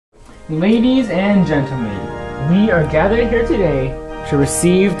Ladies and gentlemen, we are gathered here today to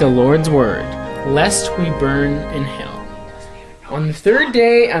receive the Lord's word, lest we burn in hell. On the third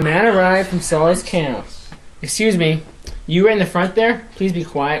day, a man arrived from Saul's camp. Excuse me, you in the front there? Please be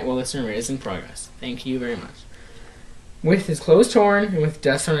quiet while the sermon is in progress. Thank you very much. With his clothes torn and with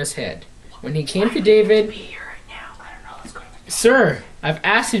dust on his head. When he came to David, Sir, I've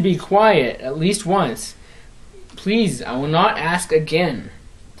asked you to be quiet at least once. Please, I will not ask again.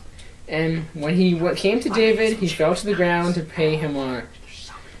 And when he came to David, he fell to the ground to pay him honor.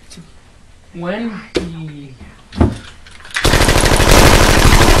 When he...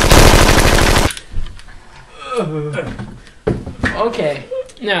 Okay,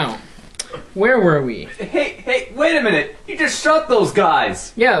 now, where were we? Hey, wait a minute! You just shot those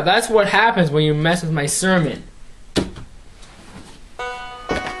guys! Yeah, that's what happens when you mess with my sermon.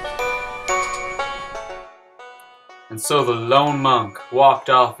 And so the lone monk walked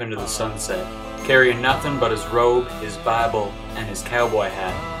off into the sunset, carrying nothing but his robe, his Bible, and his cowboy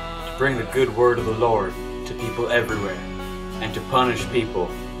hat, to bring the good word of the Lord to people everywhere, and to punish people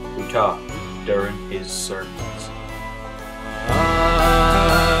who talk during his sermons.